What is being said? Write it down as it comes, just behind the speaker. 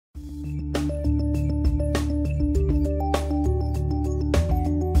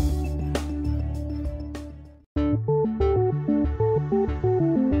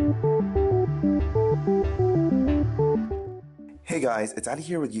guys, it's Addy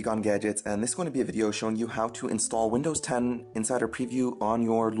here with Geek on Gadgets, and this is going to be a video showing you how to install Windows 10 Insider Preview on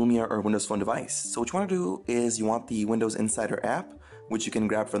your Lumia or Windows Phone device. So what you want to do is you want the Windows Insider app, which you can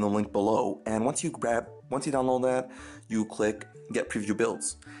grab from the link below, and once you download that, you click Get Preview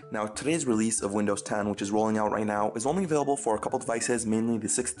Builds. Now today's release of Windows 10, which is rolling out right now, is only available for a couple devices, mainly the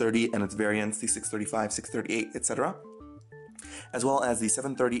 630 and its variants, the 635, 638, etc., as well as the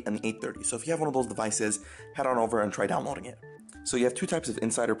 730 and the 830. So if you have one of those devices, head on over and try downloading it. So you have two types of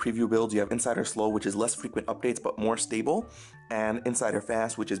Insider Preview builds. You have Insider Slow, which is less frequent updates but more stable, and Insider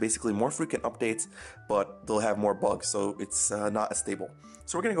Fast, which is basically more frequent updates but they'll have more bugs, so it's not as stable.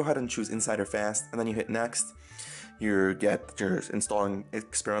 So we're going to go ahead and choose Insider Fast, and then you hit Next. You're installing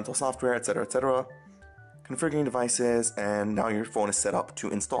experimental software, etc., etc., configuring devices, and now your phone is set up to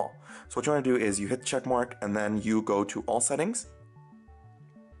install. So what you want to do is you hit the check mark and then you go to All Settings,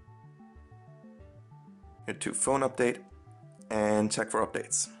 hit to Phone Update, and check for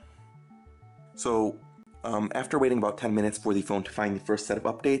updates. So after waiting about 10 minutes for the phone to find the first set of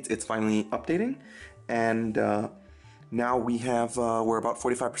updates, it's finally updating, and now we're about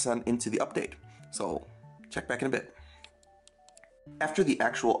 45% into the update. So check back in a bit. After the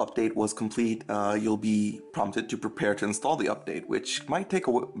actual update was complete, you'll be prompted to prepare to install the update, which might take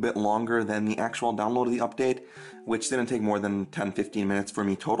a bit longer than the actual download of the update, which didn't take more than 10-15 minutes for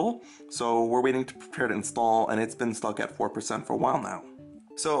me total. So we're waiting to prepare to install, and it's been stuck at 4% for a while now.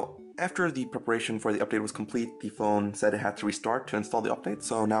 So after the preparation for the update was complete, the phone said it had to restart to install the update.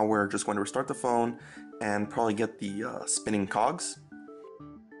 So now we're just going to restart the phone and probably get the spinning cogs.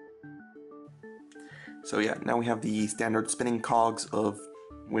 So yeah, now we have the standard spinning cogs of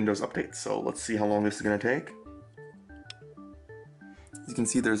Windows updates. So let's see how long this is going to take. As you can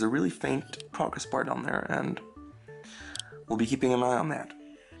see, there's a really faint progress bar down there, and we'll be keeping an eye on that.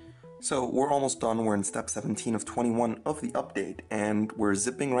 So we're almost done. We're in step 17 of 21 of the update, and we're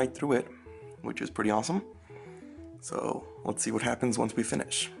zipping right through it, which is pretty awesome. So let's see what happens once we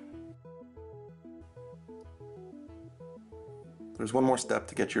finish. There's one more step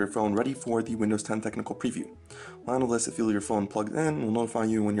to get your phone ready for the Windows 10 technical preview. While on the list, if you leave your phone plugged in, we'll notify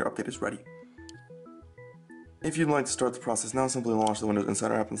you when your update is ready. If you'd like to start the process now, simply launch the Windows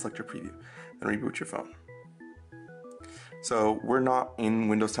Insider app and select your preview, then reboot your phone. So we're not in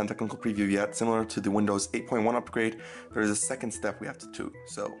Windows 10 technical preview yet. Similar to the Windows 8.1 upgrade, there is a second step we have to do.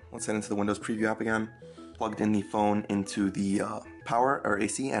 So let's head into the Windows preview app again, plugged in the phone into the power or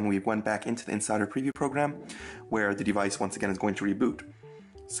AC, and we went back into the Insider Preview program where the device once again is going to reboot.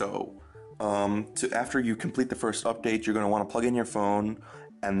 So after you complete the first update, you're going to want to plug in your phone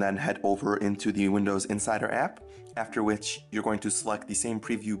and then head over into the Windows Insider app, after which you're going to select the same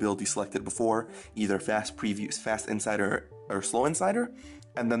preview build you selected before, either Fast Preview, Fast Insider or Slow Insider,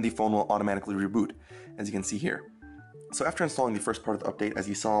 and then the phone will automatically reboot, as you can see here. So after installing the first part of the update, as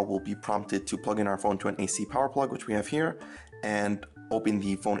you saw, we'll be prompted to plug in our phone to an AC power plug, which we have here, and open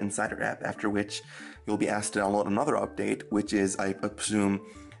the Phone Insider app, after which you'll be asked to download another update, which is, I presume,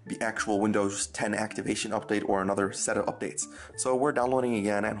 the actual Windows 10 activation update or another set of updates. So we're downloading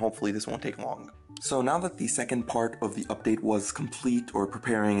again, and hopefully this won't take long. So now that the second part of the update was complete, or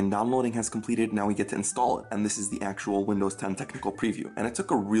preparing and downloading has completed, now we get to install it, and this is the actual Windows 10 technical preview. And it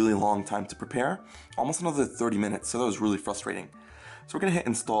took a really long time to prepare, almost another 30 minutes, so that was really frustrating. So we're going to hit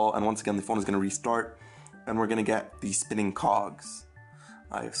install, and once again the phone is going to restart, and we're going to get the spinning cogs,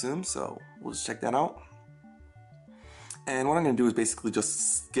 I assume, so we'll just check that out. And what I'm going to do is basically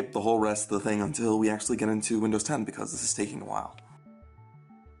just skip the whole rest of the thing until we actually get into Windows 10, because this is taking a while.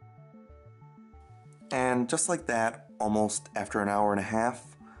 And just like that, almost after an hour and a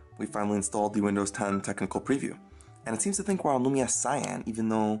half, we finally installed the Windows 10 technical preview. And it seems to think we're on Lumia Cyan, even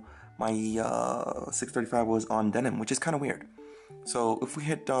though my 635 was on Denim, which is kind of weird. So if we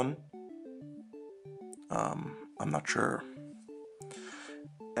hit done, I'm not sure.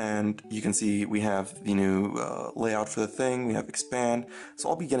 And you can see we have the new layout for the thing, we have expand. So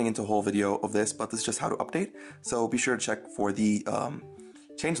I'll be getting into a whole video of this, but this is just how to update. So be sure to check for the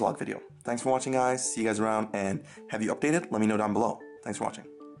changelog video. Thanks for watching, guys. See you guys around, and have you updated? Let me know down below. Thanks for watching.